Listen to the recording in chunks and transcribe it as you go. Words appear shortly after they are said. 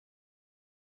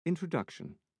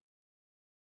Introduction.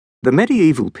 The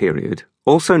medieval period,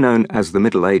 also known as the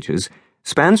Middle Ages,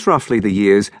 spans roughly the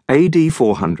years AD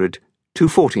 400 to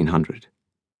 1400.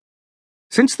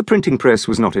 Since the printing press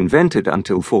was not invented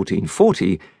until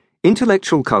 1440,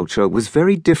 intellectual culture was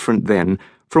very different then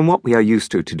from what we are used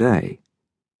to today.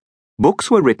 Books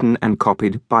were written and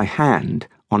copied by hand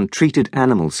on treated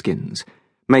animal skins,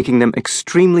 making them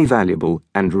extremely valuable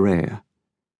and rare.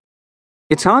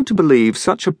 It's hard to believe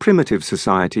such a primitive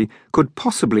society could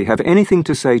possibly have anything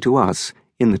to say to us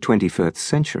in the 21st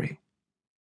century.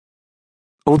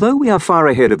 Although we are far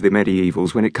ahead of the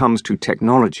medievals when it comes to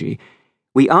technology,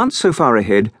 we aren't so far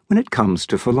ahead when it comes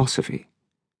to philosophy.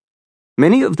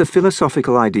 Many of the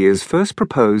philosophical ideas first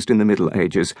proposed in the Middle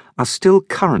Ages are still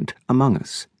current among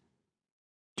us.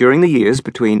 During the years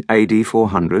between AD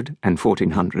 400 and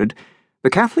 1400, the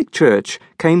Catholic Church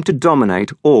came to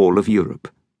dominate all of Europe.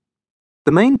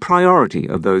 The main priority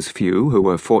of those few who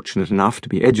were fortunate enough to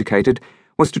be educated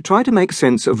was to try to make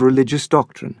sense of religious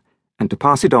doctrine and to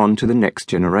pass it on to the next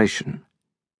generation.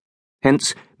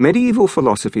 Hence, medieval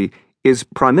philosophy is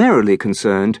primarily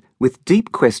concerned with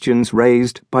deep questions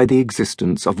raised by the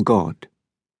existence of God.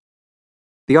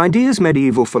 The ideas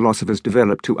medieval philosophers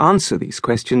developed to answer these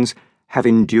questions have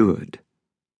endured.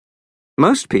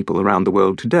 Most people around the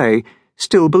world today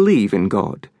still believe in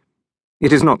God.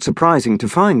 It is not surprising to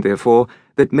find, therefore,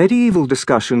 that medieval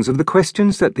discussions of the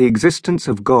questions that the existence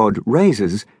of God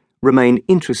raises remain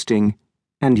interesting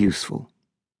and useful.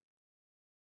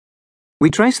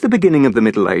 We trace the beginning of the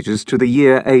Middle Ages to the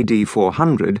year AD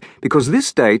 400 because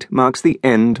this date marks the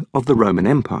end of the Roman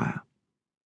Empire.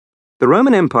 The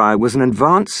Roman Empire was an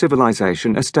advanced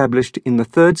civilization established in the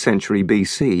 3rd century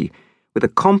BC with a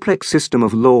complex system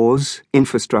of laws,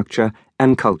 infrastructure,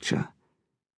 and culture.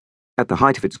 At the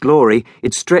height of its glory,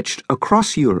 it stretched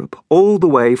across Europe all the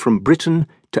way from Britain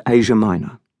to Asia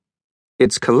Minor.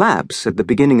 Its collapse at the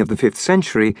beginning of the 5th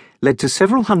century led to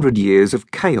several hundred years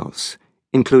of chaos,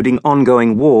 including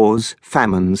ongoing wars,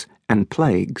 famines, and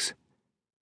plagues.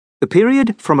 The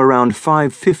period from around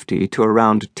 550 to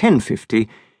around 1050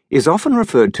 is often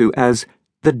referred to as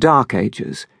the Dark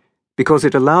Ages because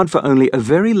it allowed for only a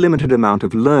very limited amount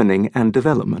of learning and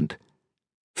development.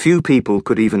 Few people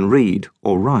could even read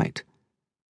or write.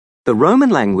 The Roman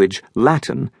language,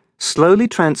 Latin, slowly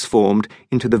transformed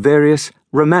into the various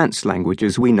Romance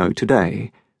languages we know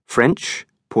today: French,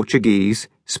 Portuguese,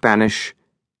 Spanish,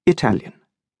 Italian.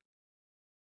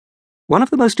 One of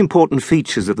the most important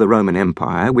features of the Roman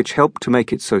Empire, which helped to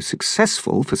make it so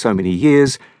successful for so many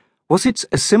years, was its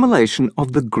assimilation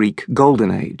of the Greek Golden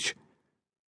Age.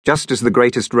 Just as the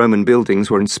greatest Roman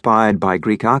buildings were inspired by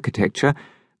Greek architecture,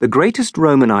 the greatest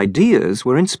Roman ideas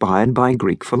were inspired by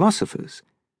Greek philosophers.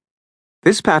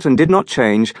 This pattern did not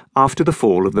change after the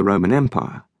fall of the Roman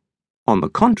Empire. On the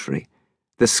contrary,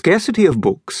 the scarcity of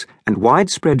books and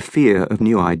widespread fear of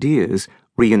new ideas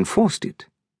reinforced it.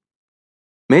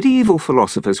 Medieval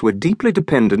philosophers were deeply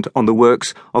dependent on the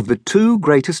works of the two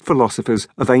greatest philosophers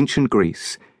of ancient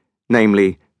Greece,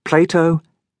 namely Plato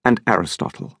and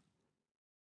Aristotle.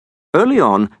 Early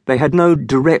on, they had no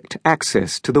direct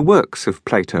access to the works of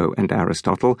Plato and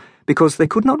Aristotle because they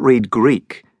could not read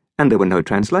Greek and there were no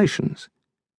translations.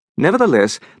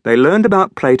 Nevertheless, they learned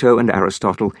about Plato and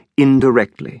Aristotle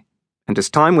indirectly, and as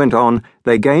time went on,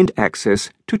 they gained access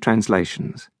to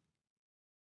translations.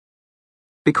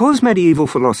 Because medieval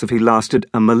philosophy lasted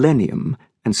a millennium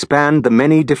and spanned the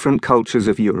many different cultures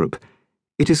of Europe,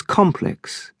 it is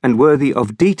complex and worthy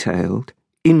of detailed,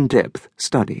 in-depth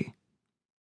study.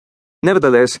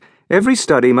 Nevertheless, every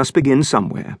study must begin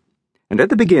somewhere, and at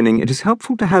the beginning it is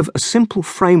helpful to have a simple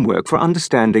framework for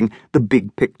understanding the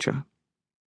big picture.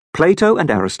 Plato and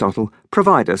Aristotle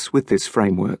provide us with this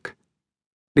framework.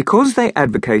 Because they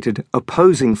advocated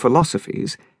opposing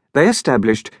philosophies, they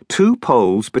established two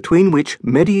poles between which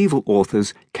medieval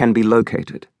authors can be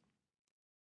located.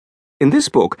 In this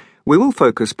book, we will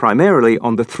focus primarily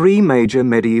on the three major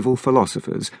medieval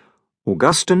philosophers: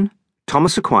 Augustine,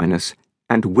 Thomas Aquinas,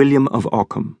 and William of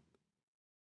Ockham.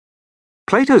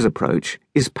 Plato's approach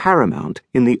is paramount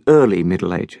in the early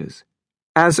Middle Ages,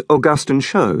 as Augustine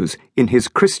shows in his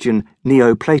Christian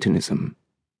Neoplatonism.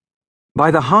 By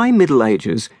the High Middle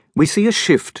Ages, we see a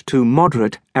shift to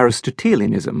moderate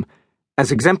Aristotelianism,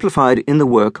 as exemplified in the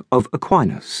work of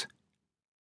Aquinas.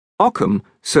 Ockham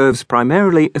serves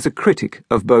primarily as a critic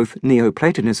of both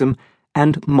Neoplatonism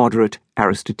and moderate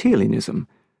Aristotelianism,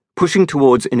 pushing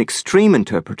towards an extreme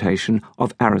interpretation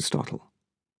of Aristotle.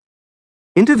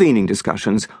 Intervening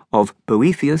discussions of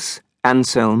Boethius,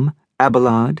 Anselm,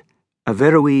 Abelard,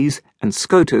 Averroes, and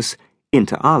Scotus,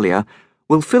 inter alia,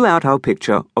 will fill out our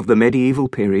picture of the medieval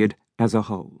period as a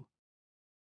whole.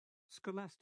 Scholastic